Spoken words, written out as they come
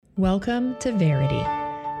Welcome to Verity.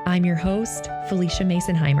 I'm your host, Felicia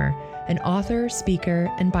Masonheimer, an author, speaker,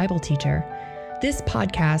 and Bible teacher. This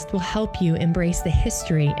podcast will help you embrace the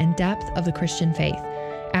history and depth of the Christian faith,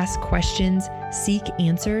 ask questions, seek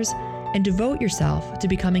answers, and devote yourself to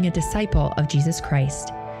becoming a disciple of Jesus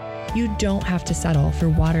Christ. You don't have to settle for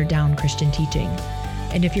watered-down Christian teaching.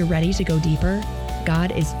 And if you're ready to go deeper,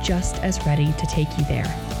 God is just as ready to take you there.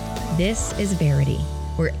 This is Verity,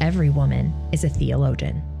 where every woman is a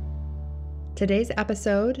theologian. Today's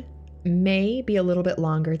episode may be a little bit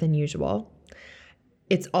longer than usual.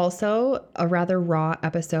 It's also a rather raw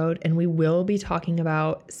episode, and we will be talking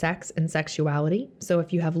about sex and sexuality. So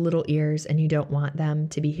if you have little ears and you don't want them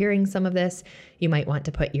to be hearing some of this, you might want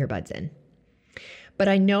to put earbuds in. But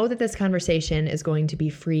I know that this conversation is going to be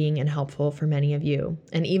freeing and helpful for many of you.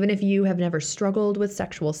 And even if you have never struggled with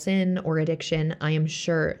sexual sin or addiction, I am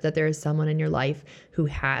sure that there is someone in your life who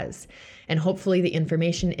has. And hopefully the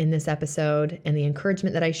information in this episode and the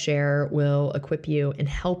encouragement that I share will equip you and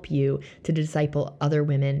help you to disciple other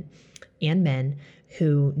women and men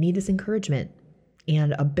who need this encouragement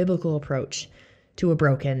and a biblical approach to a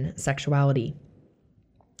broken sexuality.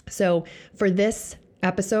 So for this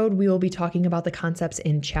episode, we will be talking about the concepts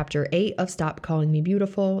in chapter 8 of Stop Calling Me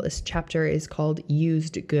Beautiful. This chapter is called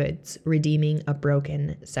Used Goods, Redeeming a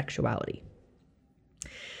Broken Sexuality.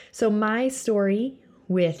 So my story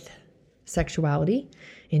with sexuality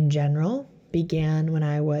in general began when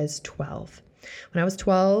I was 12. When I was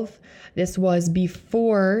 12, this was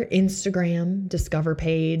before Instagram, Discover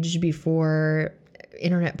page, before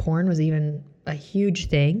internet porn was even a huge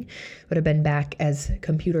thing. Would have been back as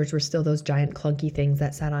computers were still those giant clunky things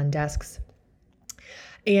that sat on desks.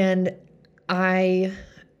 And I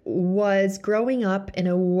was growing up in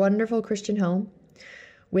a wonderful Christian home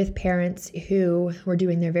with parents who were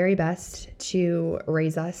doing their very best to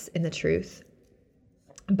raise us in the truth.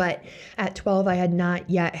 But at 12, I had not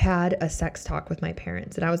yet had a sex talk with my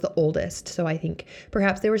parents, and I was the oldest. So I think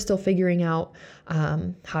perhaps they were still figuring out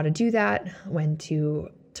how to do that, when to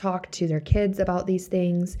talk to their kids about these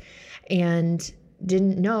things, and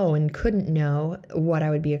didn't know and couldn't know what I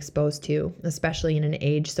would be exposed to, especially in an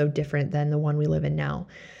age so different than the one we live in now.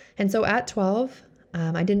 And so at 12,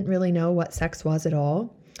 I didn't really know what sex was at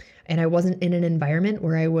all. And I wasn't in an environment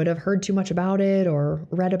where I would have heard too much about it or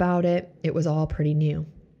read about it. It was all pretty new.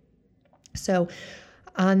 So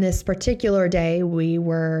on this particular day, we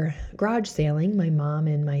were garage sailing, my mom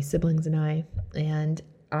and my siblings and I, and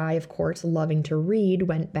I, of course, loving to read,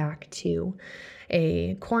 went back to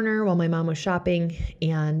a corner while my mom was shopping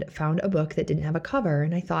and found a book that didn't have a cover.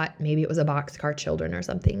 And I thought maybe it was a Boxcar Children or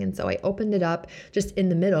something. And so I opened it up just in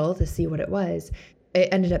the middle to see what it was. It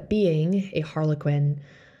ended up being a Harlequin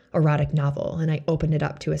erotic novel. And I opened it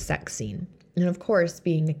up to a sex scene. And of course,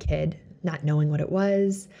 being a kid, not knowing what it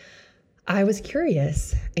was, I was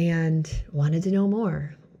curious and wanted to know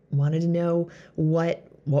more, wanted to know what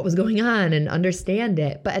was going on and understand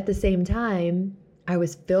it. But at the same time, I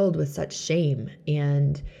was filled with such shame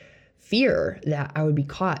and fear that I would be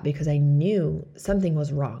caught, because I knew something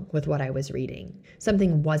was wrong with what I was reading.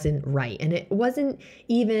 Something wasn't right. And it wasn't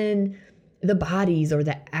even the bodies or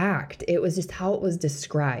the act. It was just how it was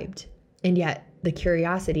described. And yet the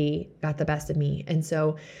curiosity got the best of me. And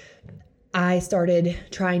so I started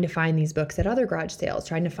trying to find these books at other garage sales,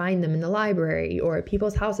 trying to find them in the library or at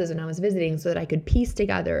people's houses when I was visiting, so that I could piece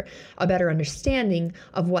together a better understanding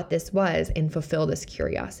of what this was and fulfill this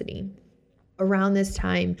curiosity. Around this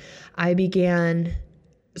time, I began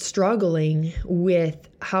struggling with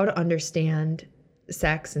how to understand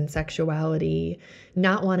sex and sexuality,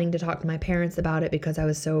 not wanting to talk to my parents about it because I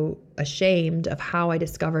was so ashamed of how I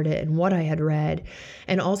discovered it and what I had read,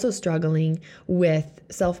 and also struggling with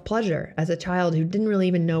self-pleasure as a child who didn't really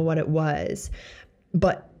even know what it was,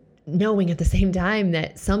 but knowing at the same time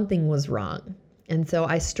that something was wrong. And so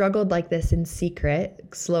I struggled like this in secret,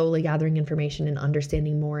 slowly gathering information and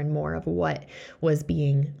understanding more and more of what was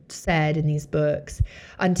being said in these books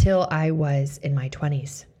until I was in my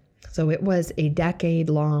 20s. So it was a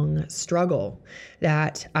decade-long struggle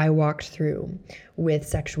that I walked through with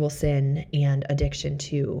sexual sin and addiction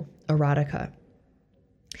to erotica.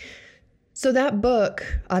 So that book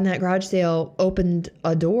on that garage sale opened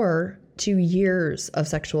a door to years of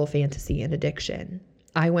sexual fantasy and addiction.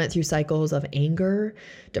 I went through cycles of anger,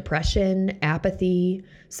 depression, apathy,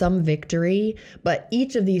 some victory, but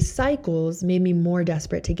each of these cycles made me more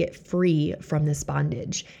desperate to get free from this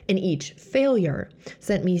bondage, and each failure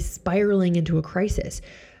sent me spiraling into a crisis.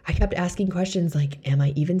 I kept asking questions like, am I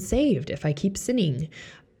even saved if I keep sinning?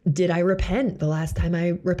 Did I repent the last time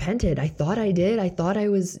I repented? I thought I did. I thought I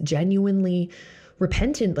was genuinely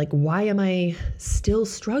repentant. Like, why am I still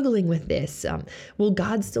struggling with this? Will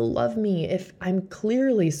God still love me if I'm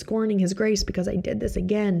clearly scorning his grace because I did this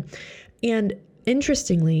again? And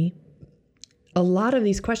interestingly, a lot of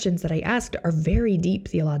these questions that I asked are very deep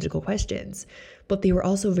theological questions, but they were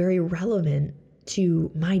also very relevant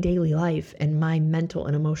to my daily life and my mental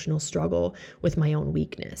and emotional struggle with my own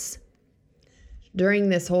weakness. During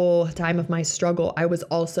this whole time of my struggle, I was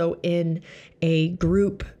also in a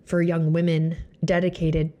group for young women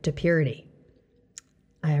dedicated to purity.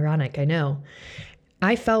 Ironic, I know.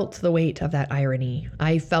 I felt the weight of that irony.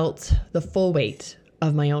 I felt the full weight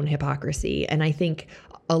of my own hypocrisy. And I think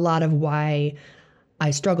a lot of why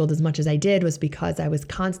I struggled as much as I did was because I was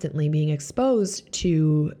constantly being exposed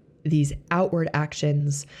to these outward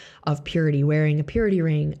actions of purity, wearing a purity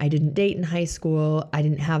ring. I didn't date in high school. I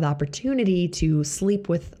didn't have the opportunity to sleep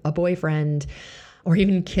with a boyfriend or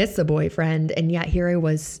even kiss a boyfriend. And yet here I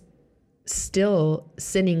was still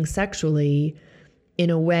sinning sexually in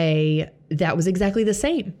a way that was exactly the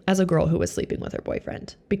same as a girl who was sleeping with her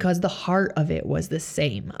boyfriend, because the heart of it was the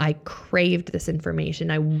same. I craved this information.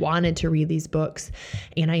 I wanted to read these books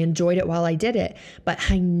and I enjoyed it while I did it, but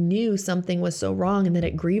I knew something was so wrong and that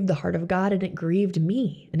it grieved the heart of God and it grieved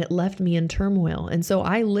me and it left me in turmoil. And so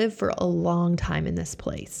I lived for a long time in this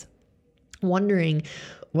place, wondering,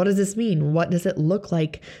 what does this mean? What does it look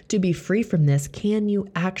like to be free from this? Can you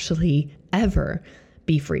actually ever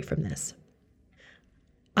be free from this?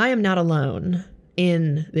 I am not alone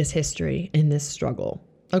in this history, in this struggle.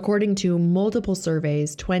 According to multiple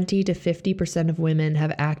surveys, 20 to 50% of women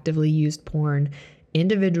have actively used porn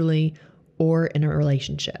individually or in a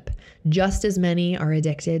relationship. Just as many are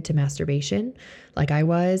addicted to masturbation, like I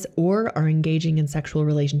was, or are engaging in sexual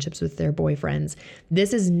relationships with their boyfriends.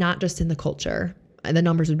 This is not just in the culture. The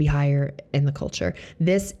numbers would be higher in the culture.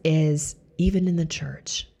 This is even in the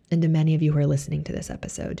church, and to many of you who are listening to this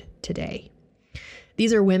episode today.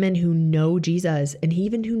 These are women who know Jesus and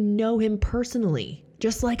even who know him personally,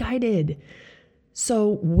 just like I did.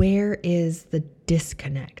 So where is the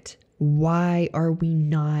disconnect? Why are we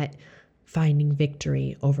not finding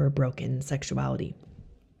victory over broken sexuality?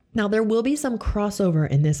 Now, there will be some crossover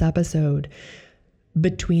in this episode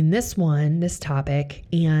between this topic,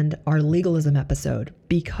 and our legalism episode,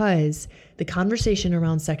 because the conversation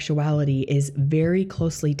around sexuality is very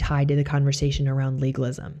closely tied to the conversation around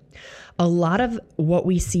legalism. A lot of what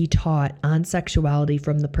we see taught on sexuality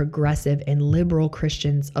from the progressive and liberal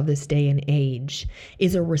Christians of this day and age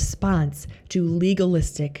is a response to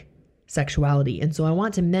legalistic sexuality. And so I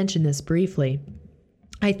want to mention this briefly.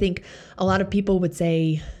 I think a lot of people would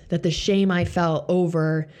say that the shame I felt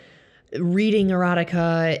over reading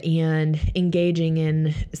erotica and engaging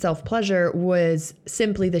in self-pleasure was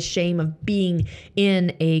simply the shame of being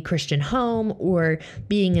in a Christian home or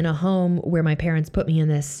being in a home where my parents put me in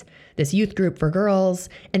this youth group for girls.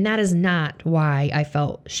 And that is not why I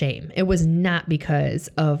felt shame. It was not because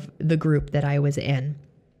of the group that I was in.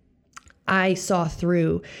 I saw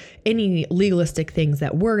through any legalistic things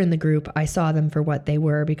that were in the group. I saw them for what they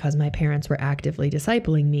were because my parents were actively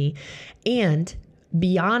discipling me. And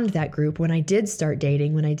beyond that group, when I did start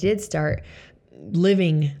dating, when I did start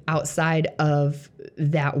living outside of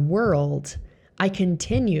that world, I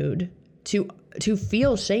continued to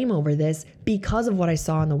feel shame over this because of what I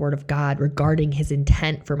saw in the Word of God regarding his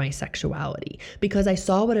intent for my sexuality, because I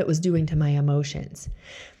saw what it was doing to my emotions.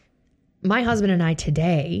 My husband and I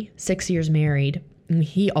today, 6 years married, and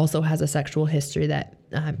he also has a sexual history that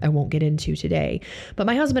I won't get into today, but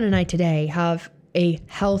my husband and I today have a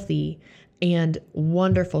healthy and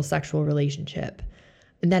wonderful sexual relationship,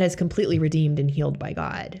 and that is completely redeemed and healed by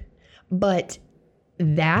God. But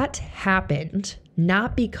that happened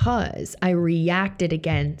not because I reacted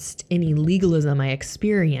against any legalism I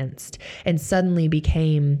experienced and suddenly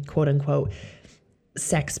became, quote unquote,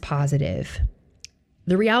 sex positive.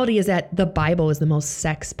 The reality is that the Bible is the most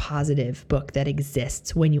sex positive book that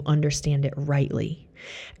exists when you understand it rightly.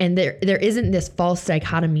 And there isn't this false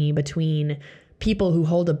dichotomy between people who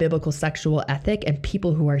hold a biblical sexual ethic and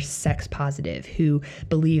people who are sex positive, who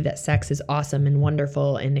believe that sex is awesome and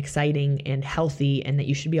wonderful and exciting and healthy and that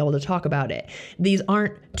you should be able to talk about it. These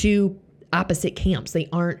aren't two opposite camps. They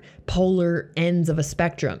aren't polar ends of a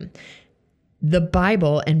spectrum. The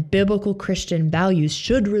Bible and biblical Christian values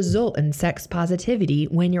should result in sex positivity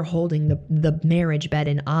when you're holding the marriage bed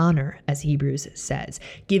in honor, as Hebrews says,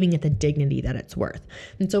 giving it the dignity that it's worth.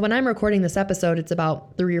 And so when I'm recording this episode, it's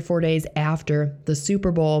about 3 or 4 days after the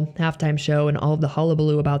Super Bowl halftime show and all of the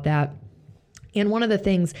hullabaloo about that. And one of the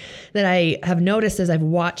things that I have noticed as I've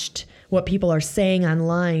watched what people are saying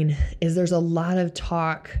online is there's a lot of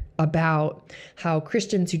talk about how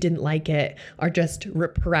Christians who didn't like it are just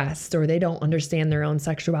repressed or they don't understand their own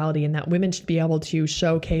sexuality, and that women should be able to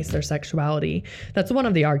showcase their sexuality. That's one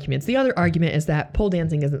of the arguments. The other argument is that pole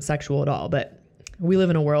dancing isn't sexual at all, but I live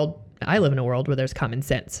in a world where there's common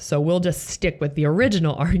sense. So we'll just stick with the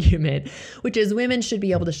original argument, which is women should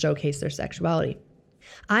be able to showcase their sexuality.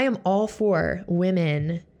 I am all for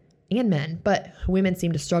women and men, but women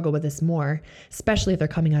seem to struggle with this more, especially if they're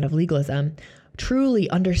coming out of legalism, truly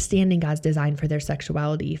understanding God's design for their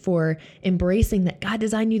sexuality, for embracing that God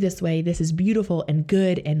designed you this way. This is beautiful and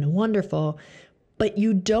good and wonderful, but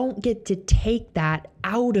you don't get to take that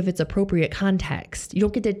out of its appropriate context. You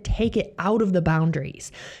don't get to take it out of the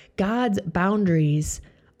boundaries. God's boundaries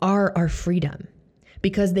are our freedom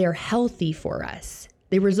because they are healthy for us.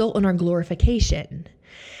 They result in our glorification.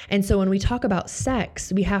 And so when we talk about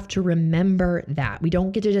sex, we have to remember that. We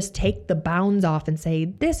don't get to just take the bounds off and say,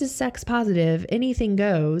 this is sex positive, anything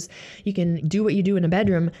goes. You can do what you do in a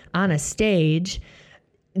bedroom on a stage.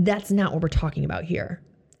 That's not what we're talking about here.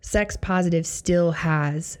 Sex positive still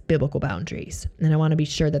has biblical boundaries. And I want to be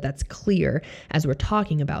sure that that's clear as we're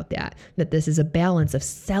talking about that this is a balance of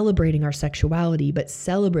celebrating our sexuality, but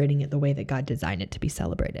celebrating it the way that God designed it to be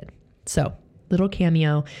celebrated. So, little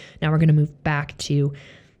cameo. Now we're going to move back to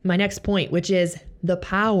my next point, which is the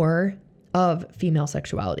power of female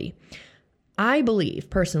sexuality. I believe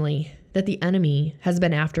personally that the enemy has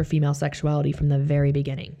been after female sexuality from the very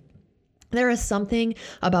beginning. There is something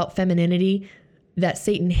about femininity that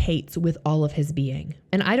Satan hates with all of his being.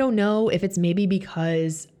 And I don't know if it's maybe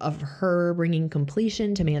because of her bringing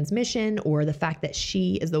completion to man's mission, or the fact that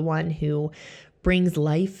she is the one who brings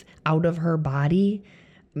life out of her body.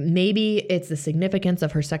 Maybe it's the significance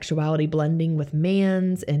of her sexuality blending with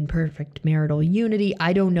man's in perfect marital unity.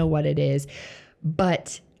 I don't know what it is,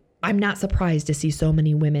 but I'm not surprised to see so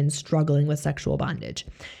many women struggling with sexual bondage.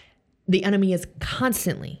 The enemy is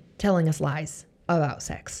constantly telling us lies about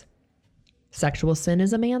sex. Sexual sin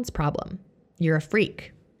is a man's problem. You're a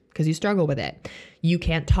freak because you struggle with it. You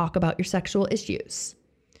can't talk about your sexual issues.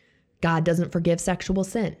 God doesn't forgive sexual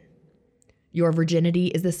sin. Your virginity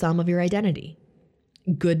is the sum of your identity.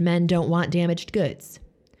 Good men don't want damaged goods.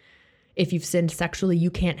 If you've sinned sexually, you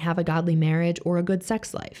can't have a godly marriage or a good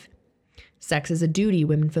sex life. Sex is a duty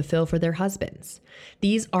women fulfill for their husbands.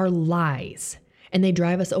 These are lies, and they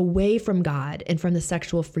drive us away from God and from the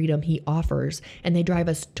sexual freedom he offers, and they drive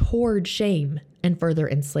us toward shame and further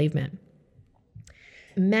enslavement.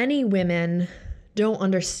 Many women don't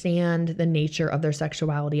understand the nature of their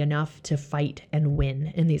sexuality enough to fight and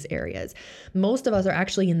win in these areas. Most of us are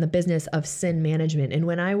actually in the business of sin management. And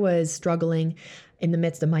when I was struggling in the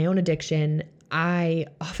midst of my own addiction, I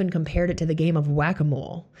often compared it to the game of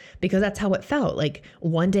whack-a-mole because that's how it felt. Like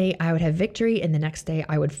one day I would have victory and the next day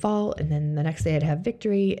I would fall, and then the next day I'd have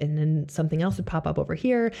victory and then something else would pop up over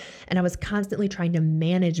here. And I was constantly trying to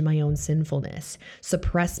manage my own sinfulness,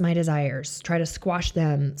 suppress my desires, try to squash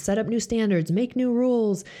them, set up new standards, make new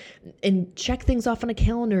rules, and check things off on a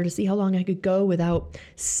calendar to see how long I could go without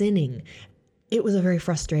sinning. It was a very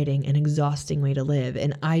frustrating and exhausting way to live.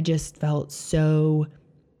 And I just felt so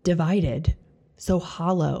divided, so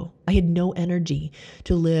hollow. I had no energy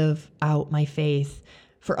to live out my faith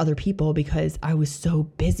for other people because I was so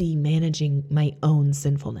busy managing my own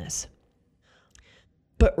sinfulness.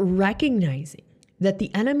 But recognizing that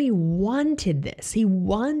the enemy wanted this, he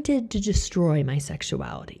wanted to destroy my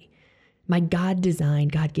sexuality, my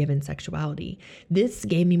God-designed, God-given sexuality. This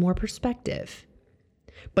gave me more perspective.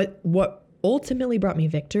 But what ultimately brought me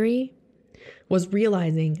victory was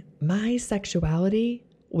realizing my sexuality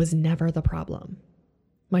was never the problem.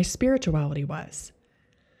 My spirituality was.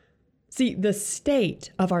 See, the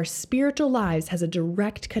state of our spiritual lives has a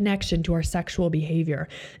direct connection to our sexual behavior.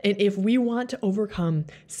 And if we want to overcome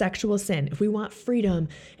sexual sin, if we want freedom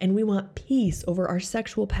and we want peace over our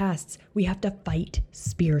sexual pasts, we have to fight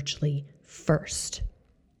spiritually first.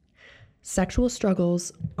 Sexual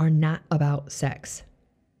struggles are not about sex.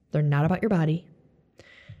 They're not about your body.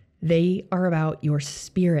 They are about your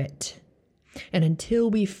spirit. And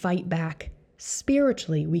until we fight back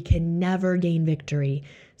spiritually, we can never gain victory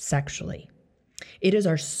sexually. It is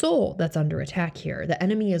our soul that's under attack here. The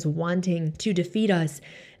enemy is wanting to defeat us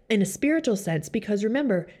in a spiritual sense because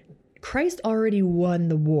remember, Christ already won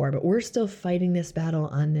the war, but we're still fighting this battle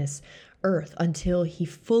on this earth until he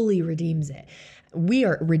fully redeems it. We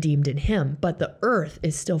are redeemed in him, but the earth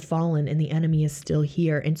is still fallen and the enemy is still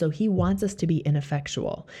here. And so he wants us to be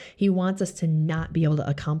ineffectual. He wants us to not be able to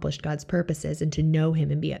accomplish God's purposes and to know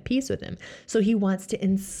him and be at peace with him. So he wants to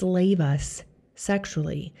enslave us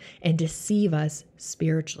sexually and deceive us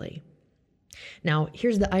spiritually. Now,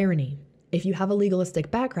 here's the irony. If you have a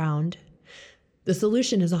legalistic background, the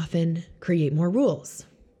solution is often create more rules.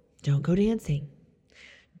 Don't go dancing.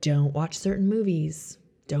 Don't watch certain movies.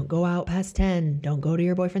 Don't go out past 10. Don't go to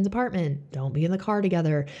your boyfriend's apartment. Don't be in the car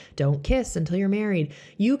together. Don't kiss until you're married.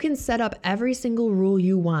 You can set up every single rule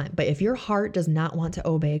you want, but if your heart does not want to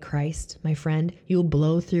obey Christ, my friend, you'll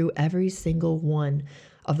blow through every single one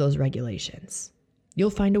of those regulations. You'll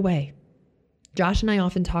find a way. Josh and I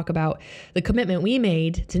often talk about the commitment we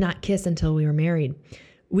made to not kiss until we were married.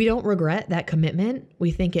 We don't regret that commitment.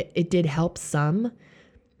 We think it did help some,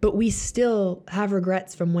 but we still have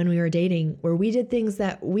regrets from when we were dating where we did things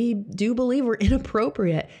that we do believe were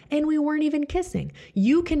inappropriate and we weren't even kissing.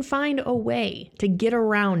 You can find a way to get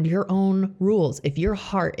around your own rules if your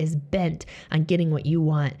heart is bent on getting what you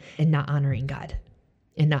want and not honoring God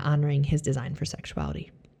and not honoring His design for sexuality.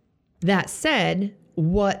 That said,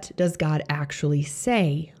 what does God actually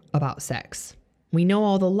say about sex? We know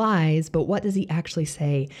all the lies, but what does He actually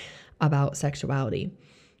say about sexuality?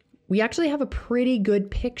 We actually have a pretty good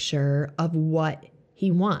picture of what He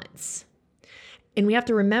wants. And we have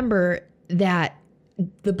to remember that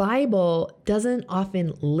the Bible doesn't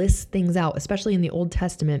often list things out, especially in the Old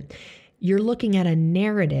Testament. You're looking at a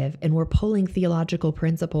narrative and we're pulling theological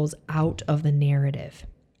principles out of the narrative.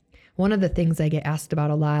 One of the things I get asked about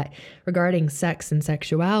a lot regarding sex and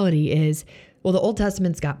sexuality is, well, the Old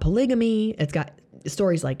Testament's got polygamy. It's got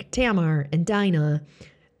stories like Tamar and Dinah.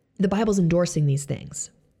 The Bible's endorsing these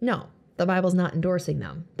things. No, the Bible's not endorsing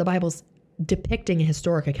them. The Bible's depicting a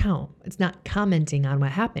historic account. It's not commenting on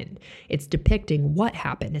what happened. It's depicting what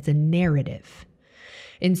happened. It's a narrative.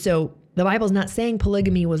 And so the Bible's not saying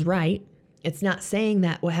polygamy was right. It's not saying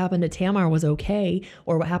that what happened to Tamar was okay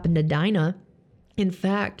or what happened to Dinah. In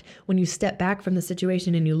fact, when you step back from the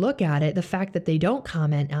situation and you look at it, the fact that they don't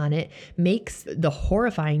comment on it makes the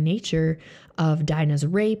horrifying nature of Dinah's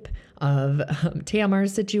rape, of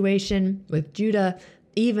Tamar's situation with Judah,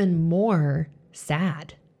 even more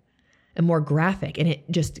sad and more graphic. And it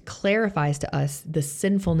just clarifies to us the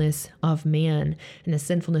sinfulness of man and the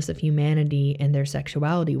sinfulness of humanity and their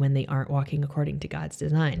sexuality when they aren't walking according to God's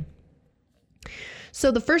design.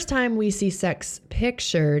 So the first time we see sex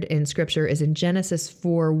pictured in Scripture is in Genesis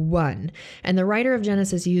 4:1. And the writer of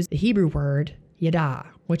Genesis used the Hebrew word yada,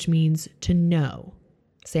 which means to know,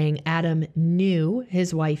 saying Adam knew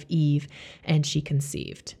his wife Eve and she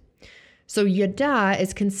conceived. So yada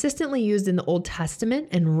is consistently used in the Old Testament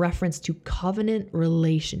in reference to covenant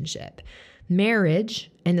relationship.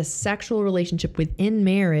 Marriage and the sexual relationship within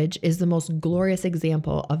marriage is the most glorious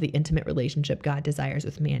example of the intimate relationship God desires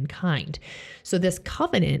with mankind. So this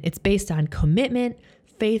covenant, it's based on commitment,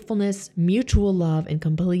 faithfulness, mutual love, and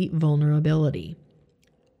complete vulnerability.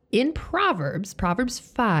 In Proverbs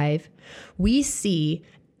 5, we see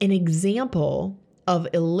an example of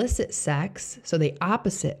illicit sex, so the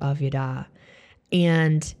opposite of yada,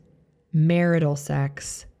 and marital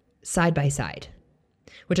sex side by side,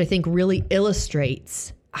 which I think really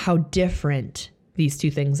illustrates how different these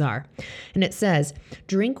two things are. And it says,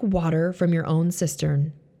 drink water from your own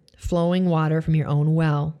cistern, flowing water from your own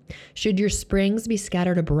well. Should your springs be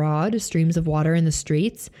scattered abroad, streams of water in the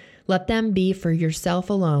streets, let them be for yourself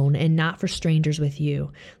alone and not for strangers with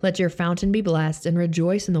you. Let your fountain be blessed and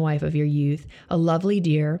rejoice in the wife of your youth, a lovely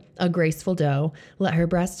deer, a graceful doe. Let her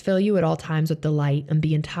breast fill you at all times with delight and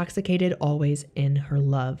be intoxicated always in her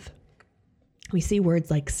love. We see words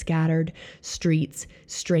like scattered, streets,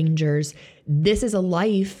 strangers. This is a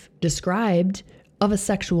life described of a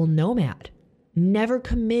sexual nomad, never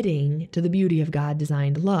committing to the beauty of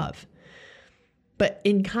God-designed love. But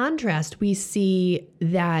in contrast, we see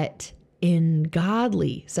that in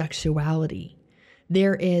godly sexuality,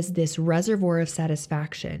 there is this reservoir of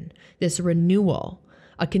satisfaction, this renewal,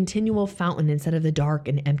 a continual fountain instead of the dark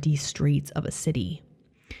and empty streets of a city.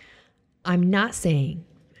 I'm not saying,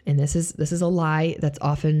 and this is a lie that's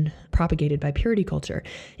often propagated by purity culture,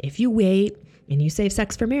 if you wait and you save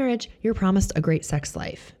sex for marriage, you're promised a great sex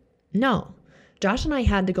life. No. Josh and I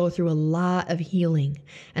had to go through a lot of healing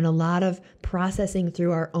and a lot of processing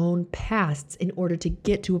through our own pasts in order to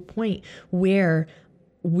get to a point where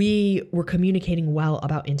we were communicating well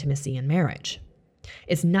about intimacy in marriage.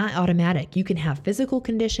 It's not automatic. You can have physical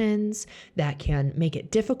conditions that can make it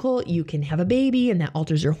difficult. You can have a baby and that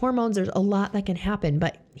alters your hormones. There's a lot that can happen.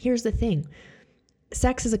 But here's the thing.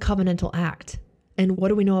 Sex is a covenantal act. And what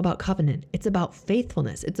do we know about covenant? It's about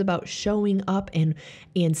faithfulness. It's about showing up and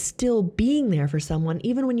still being there for someone,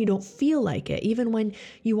 even when you don't feel like it, even when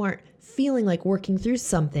you aren't feeling like working through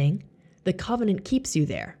something, the covenant keeps you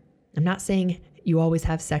there. I'm not saying you always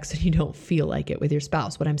have sex when you don't feel like it with your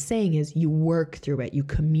spouse. What I'm saying is you work through it, you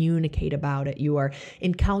communicate about it, you are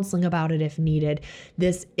in counseling about it if needed.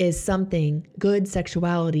 This is something, good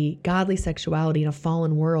sexuality, godly sexuality in a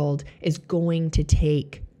fallen world is going to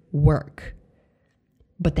take work.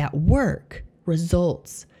 But that work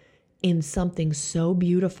results in something so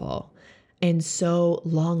beautiful and so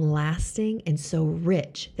long-lasting and so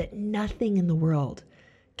rich that nothing in the world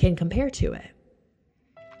can compare to it.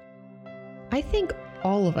 I think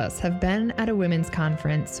all of us have been at a women's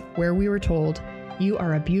conference where we were told, you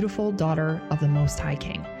are a beautiful daughter of the Most High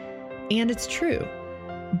King. And it's true,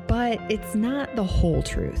 but it's not the whole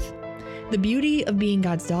truth. The beauty of being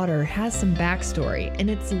God's daughter has some backstory, and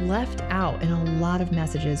it's left out in a lot of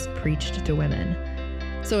messages preached to women.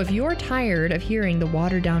 So if you're tired of hearing the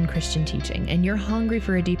watered-down Christian teaching and you're hungry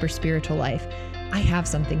for a deeper spiritual life, I have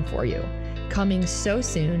something for you. Coming so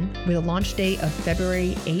soon, with a launch date of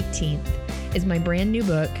February 18th, is my brand new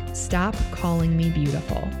book, Stop Calling Me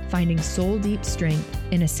Beautiful, Finding Soul-Deep Strength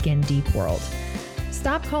in a Skin-Deep World.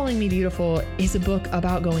 Stop Calling Me Beautiful is a book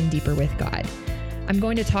about going deeper with God. I'm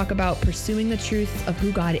going to talk about pursuing the truth of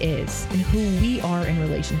who God is and who we are in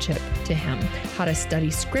relationship to Him, how to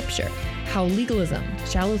study Scripture, how legalism,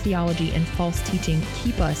 shallow theology, and false teaching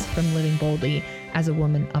keep us from living boldly as a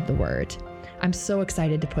woman of the Word. I'm so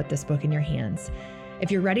excited to put this book in your hands. If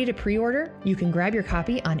you're ready to pre-order, you can grab your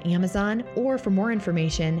copy on Amazon, or for more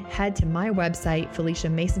information, head to my website,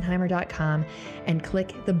 FeliciaMasonheimer.com, and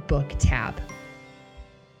click the book tab.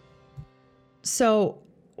 So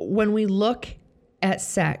when we look at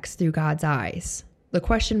sex through God's eyes, the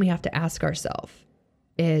question we have to ask ourselves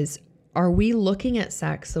is, are we looking at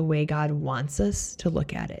sex the way God wants us to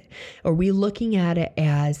look at it? Are we looking at it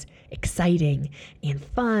as exciting and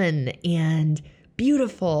fun and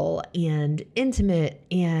beautiful and intimate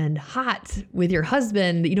and hot with your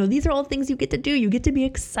husband? You know, these are all things you get to do. You get to be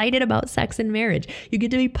excited about sex and marriage. You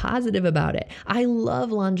get to be positive about it. I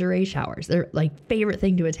love lingerie showers. They're like favorite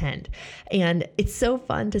thing to attend. And it's so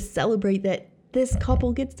fun to celebrate that this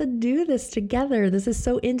couple gets to do this together. This is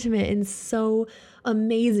so intimate and so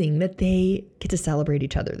amazing that they get to celebrate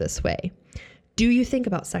each other this way. Do you think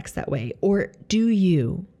about sex that way? Or do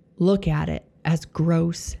you look at it as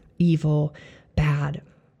gross, evil, bad,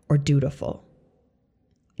 or dutiful?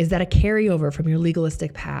 Is that a carryover from your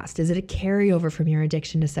legalistic past? Is it a carryover from your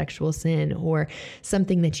addiction to sexual sin, or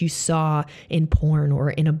something that you saw in porn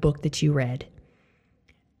or in a book that you read?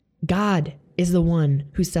 God is the one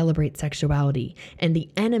who celebrates sexuality, and the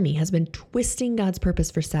enemy has been twisting God's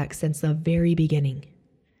purpose for sex since the very beginning.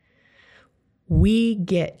 We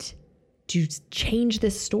get to change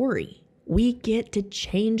this story. We get to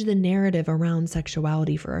change the narrative around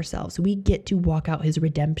sexuality for ourselves. We get to walk out His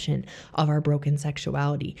redemption of our broken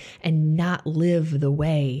sexuality and not live the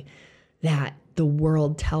way that the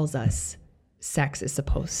world tells us sex is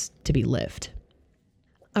supposed to be lived.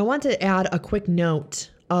 I want to add a quick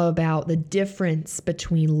note about the difference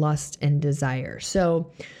between lust and desire.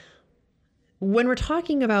 So when we're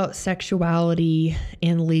talking about sexuality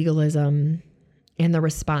and legalism and the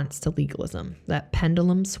response to legalism, that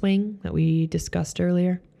pendulum swing that we discussed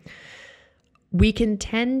earlier, we can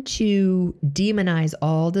tend to demonize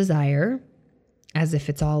all desire as if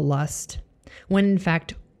it's all lust, when in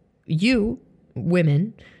fact you,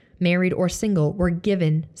 women, married or single, were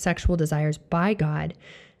given sexual desires by God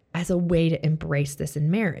as a way to embrace this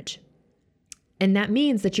in marriage. And that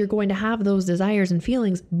means that you're going to have those desires and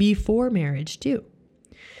feelings before marriage too.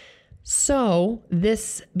 So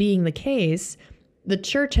this being the case, the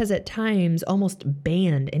church has at times almost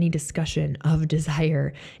banned any discussion of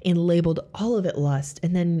desire and labeled all of it lust.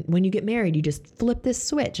 And then when you get married, you just flip this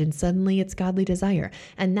switch and suddenly it's godly desire.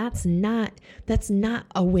 And that's not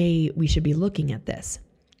a way we should be looking at this.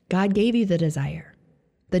 God gave you the desire.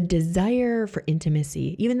 The desire for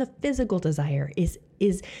intimacy, even the physical desire,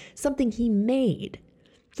 is something He made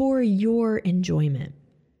for your enjoyment.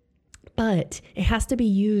 But it has to be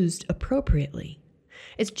used appropriately.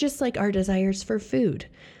 It's just like our desires for food.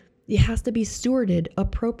 It has to be stewarded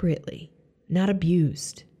appropriately, not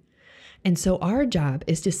abused. And so our job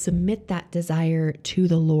is to submit that desire to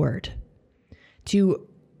the Lord, to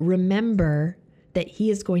remember that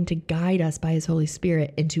He is going to guide us by His Holy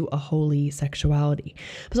Spirit into a holy sexuality.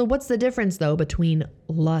 So what's the difference, though, between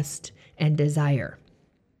lust and desire?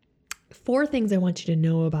 4 things I want you to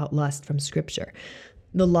know about lust from Scripture.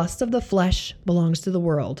 The lust of the flesh belongs to the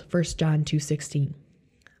world, 1 John 2:16.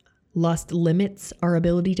 Lust limits our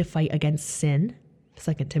ability to fight against sin,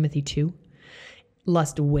 2 Timothy 2.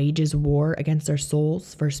 Lust wages war against our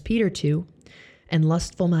souls, 1 Peter 2. And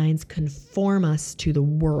lustful minds conform us to the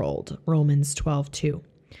world, Romans 12:2.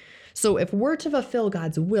 So if we're to fulfill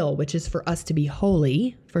God's will, which is for us to be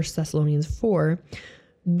holy, 1 Thessalonians 4,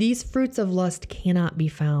 these fruits of lust cannot be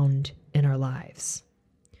found in our lives.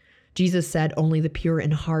 Jesus said only the pure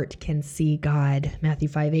in heart can see God, Matthew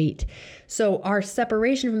 5:8. So our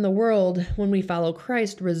separation from the world when we follow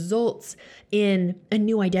Christ results in a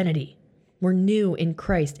new identity. We're new in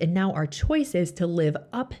Christ, and now our choice is to live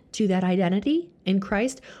up to that identity in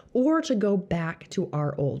Christ or to go back to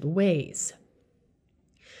our old ways.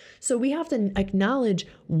 So we have to acknowledge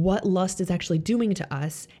what lust is actually doing to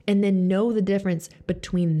us and then know the difference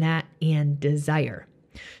between that and desire.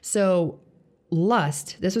 So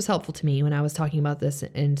lust, this was helpful to me when I was talking about this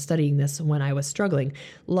and studying this when I was struggling.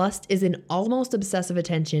 Lust is an almost obsessive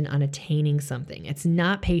attention on attaining something. It's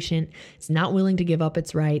not patient. It's not willing to give up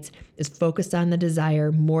its rights. It's focused on the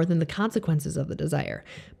desire more than the consequences of the desire.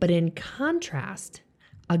 But in contrast,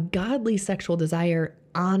 a godly sexual desire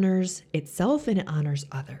honors itself and it honors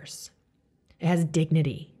others. It has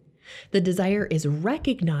dignity. The desire is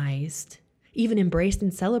recognized, even embraced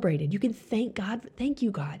and celebrated. You can thank God. Thank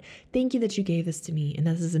you, God. Thank you that you gave this to me. And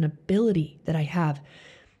this is an ability that I have.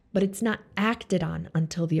 But it's not acted on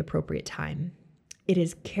until the appropriate time. It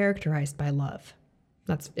is characterized by love.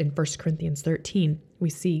 That's in 1 Corinthians 13. We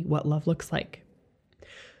see what love looks like.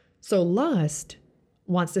 So lust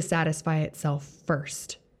wants to satisfy itself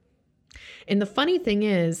first. And the funny thing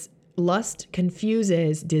is, lust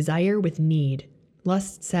confuses desire with need.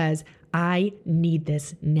 Lust says, I need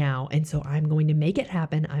this now, and so I'm going to make it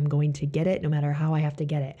happen. I'm going to get it no matter how I have to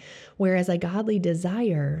get it. Whereas a godly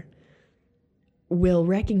desire will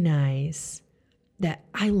recognize that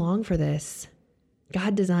I long for this.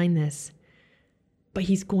 God designed this, but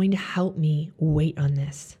he's going to help me wait on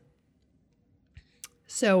this.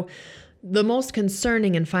 So the most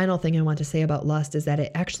concerning and final thing I want to say about lust is that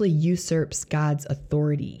it actually usurps God's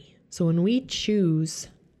authority. So when we choose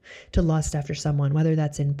to lust after someone, whether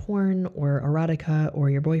that's in porn or erotica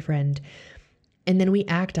or your boyfriend, and then we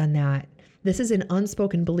act on that, this is an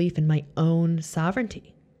unspoken belief in my own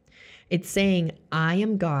sovereignty. It's saying, I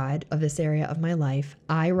am God of this area of my life.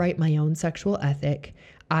 I write my own sexual ethic.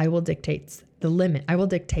 I will dictate the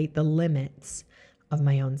limits of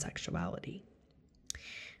my own sexuality.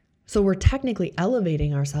 So we're technically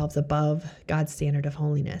elevating ourselves above God's standard of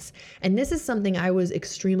holiness. And this is something I was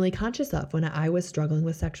extremely conscious of when I was struggling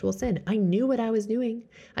with sexual sin. I knew what I was doing.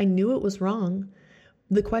 I knew it was wrong.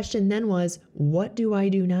 The question then was, what do I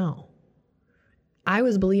do now? I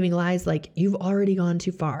was believing lies like, you've already gone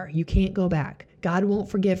too far. You can't go back. God won't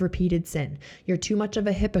forgive repeated sin. You're too much of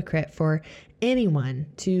a hypocrite for anyone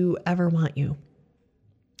to ever want you.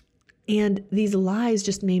 And these lies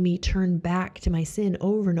just made me turn back to my sin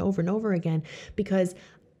over and over and over again because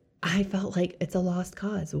I felt like it's a lost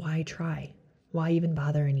cause. Why try? Why even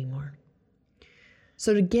bother anymore?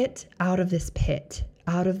 So to get out of this pit,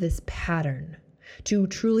 out of this pattern, to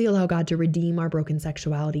truly allow God to redeem our broken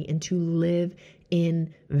sexuality and to live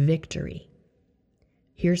in victory,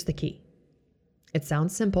 here's the key. It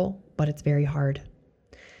sounds simple, but it's very hard.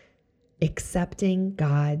 Accepting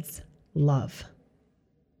God's love.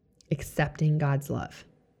 Accepting God's love.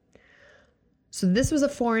 So this was a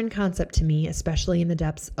foreign concept to me, especially in the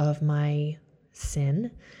depths of my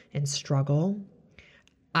sin and struggle.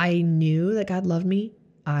 I knew that God loved me.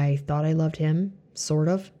 I thought I loved him, sort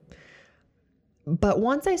of. But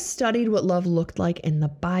once I studied what love looked like in the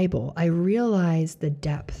Bible, I realized the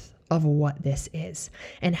depth of what this is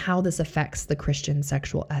and how this affects the Christian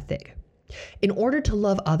sexual ethic. In order to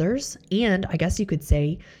love others, and I guess you could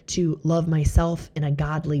say to love myself in a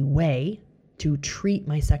godly way, to treat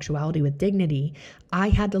my sexuality with dignity, I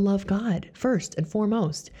had to love God first and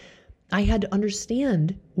foremost. I had to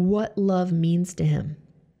understand what love means to him.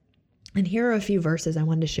 And here are a few verses I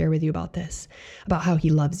wanted to share with you about this, about how he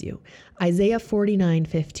loves you. Isaiah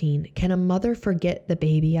 49:15, can a mother forget the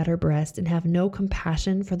baby at her breast and have no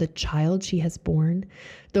compassion for the child she has born?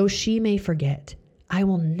 Though she may forget, I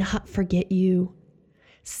will not forget you.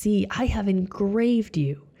 See, I have engraved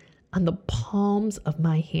you on the palms of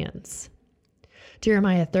my hands.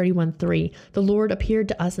 Jeremiah 31:3, the Lord appeared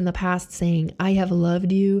to us in the past saying, I have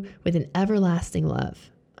loved you with an everlasting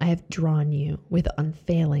love. I have drawn you with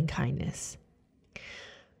unfailing kindness.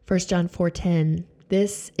 1 John 4:10,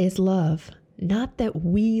 this is love, not that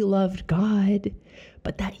we loved God,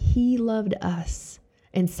 but that he loved us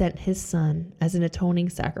and sent his son as an atoning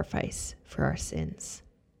sacrifice for our sins.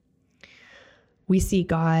 We see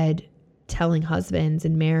God telling husbands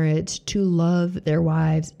in marriage to love their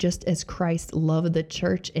wives just as Christ loved the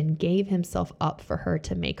church and gave himself up for her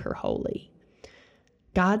to make her holy.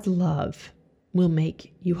 God's love will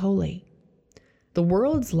make you holy. The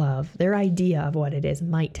world's love, their idea of what it is,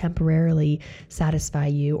 might temporarily satisfy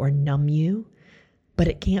you or numb you, but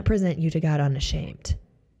it can't present you to God unashamed.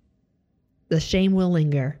 The shame will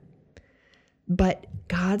linger. But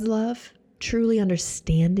God's love, truly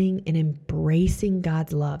understanding and embracing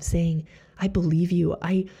God's love, saying, I believe you.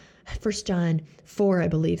 1 John 4, I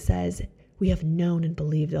believe, says, we have known and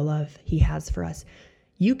believed the love he has for us.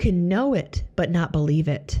 You can know it, but not believe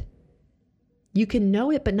it. You can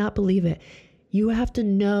know it, but not believe it. You have to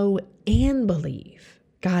know and believe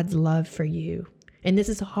God's love for you. And this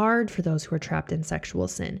is hard for those who are trapped in sexual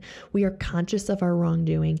sin. We are conscious of our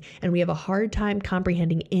wrongdoing, and we have a hard time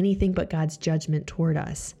comprehending anything but God's judgment toward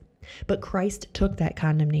us. But Christ took that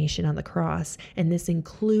condemnation on the cross, and this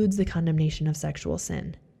includes the condemnation of sexual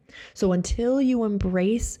sin. So until you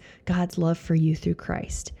embrace God's love for you through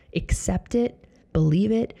Christ, accept it,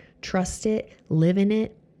 believe it, trust it, live in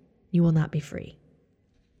it, you will not be free.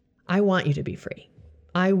 I want you to be free.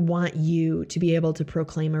 I want you to be able to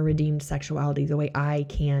proclaim a redeemed sexuality the way I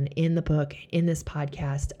can in the book, in this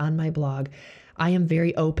podcast, on my blog. I am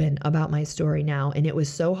very open about my story now, and it was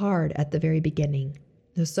so hard at the very beginning.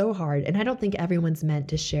 It was so hard, and I don't think everyone's meant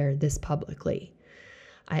to share this publicly.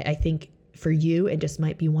 I think for you, it just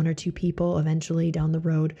might be one or two people eventually down the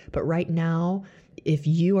road, but right now, if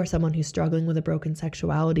you are someone who's struggling with a broken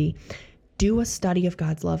sexuality, do a study of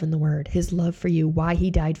God's love in the Word, his love for you, why he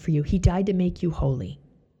died for you. He died to make you holy.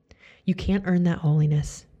 You can't earn that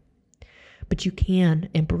holiness, but you can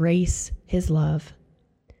embrace his love,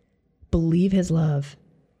 believe his love,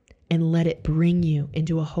 and let it bring you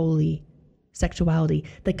into a holy sexuality,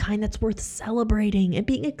 the kind that's worth celebrating and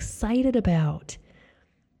being excited about.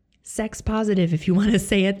 Sex positive, if you want to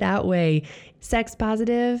say it that way. Sex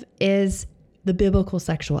positive is the biblical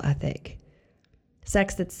sexual ethic.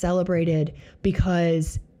 Sex that's celebrated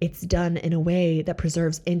because it's done in a way that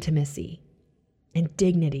preserves intimacy and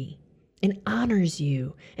dignity and honors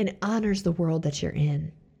you and honors the world that you're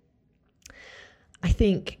in. I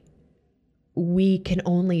think we can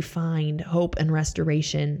only find hope and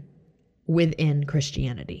restoration within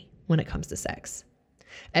Christianity when it comes to sex.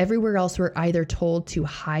 Everywhere else, we're either told to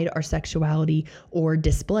hide our sexuality or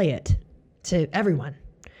display it to everyone.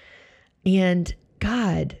 And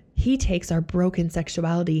God, he takes our broken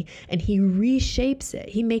sexuality and he reshapes it.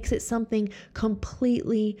 He makes it something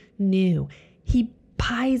completely new. He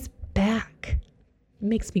buys back. It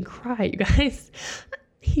makes me cry, you guys.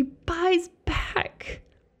 He buys back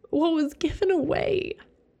what was given away.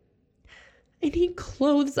 And he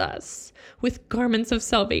clothes us with garments of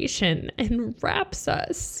salvation and wraps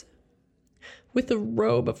us with a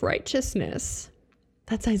robe of righteousness.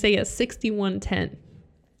 That's Isaiah 61:10.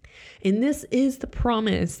 And this is the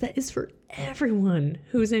promise that is for everyone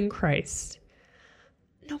who's in Christ,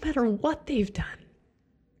 no matter what they've done,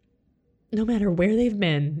 no matter where they've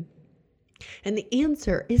been. And the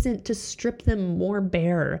answer isn't to strip them more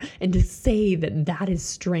bare and to say that that is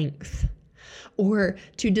strength, or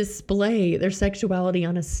to display their sexuality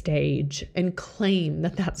on a stage and claim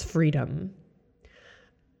that that's freedom.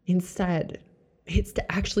 Instead, it's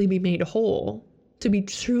to actually be made whole, to be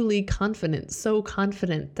truly confident, so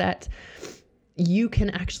confident that you can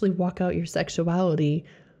actually walk out your sexuality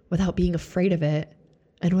without being afraid of it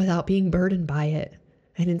and without being burdened by it,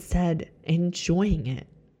 and instead enjoying it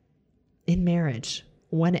in marriage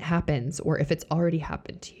when it happens or if it's already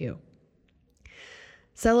happened to you.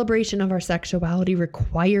 Celebration of our sexuality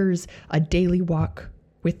requires a daily walk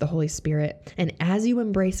with the Holy Spirit. And as you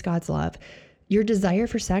embrace God's love, your desire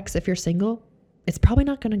for sex, if you're single, it's probably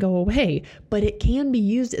not going to go away, but it can be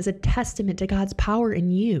used as a testament to God's power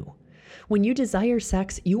in you. When you desire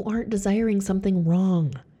sex, you aren't desiring something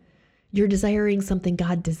wrong. You're desiring something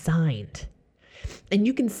God designed. And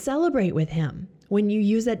you can celebrate with him when you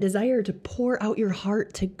use that desire to pour out your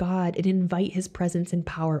heart to God and invite his presence and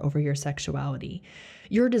power over your sexuality.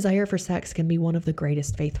 Your desire for sex can be one of the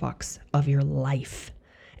greatest faith walks of your life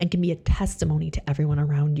and can be a testimony to everyone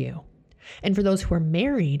around you. And for those who are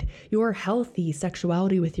married, your healthy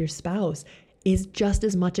sexuality with your spouse is just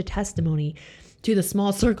as much a testimony to the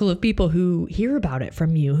small circle of people who hear about it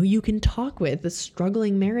from you, who you can talk with, the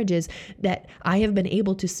struggling marriages that I have been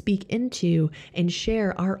able to speak into and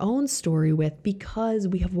share our own story with because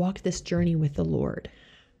we have walked this journey with the Lord.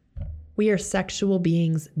 We are sexual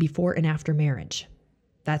beings before and after marriage.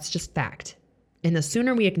 That's just fact. And the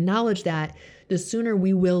sooner we acknowledge that, the sooner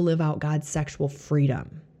we will live out God's sexual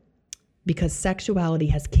freedom. Because sexuality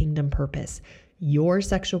has kingdom purpose. Your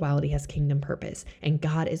sexuality has kingdom purpose, and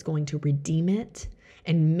God is going to redeem it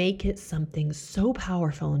and make it something so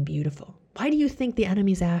powerful and beautiful. Why do you think the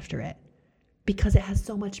enemy's after it? Because it has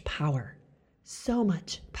so much power. So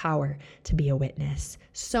much power to be a witness,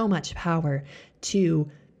 so much power to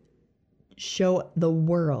show the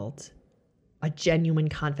world a genuine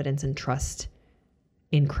confidence and trust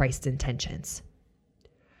in Christ's intentions.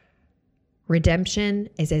 Redemption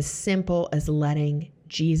is as simple as letting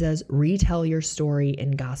Jesus retell your story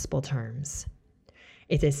in gospel terms.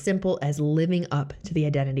 It's as simple as living up to the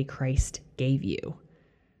identity Christ gave you.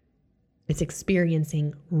 It's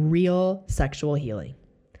experiencing real sexual healing,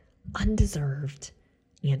 undeserved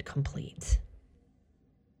and complete.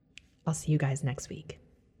 I'll see you guys next week.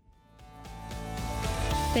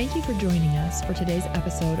 Thank you for joining us for today's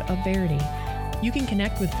episode of Verity. You can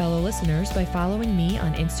connect with fellow listeners by following me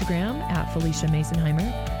on Instagram at Felicia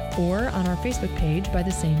Masonheimer or on our Facebook page by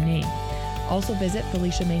the same name. Also visit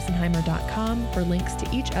FeliciaMasonheimer.com for links to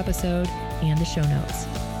each episode and the show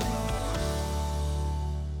notes.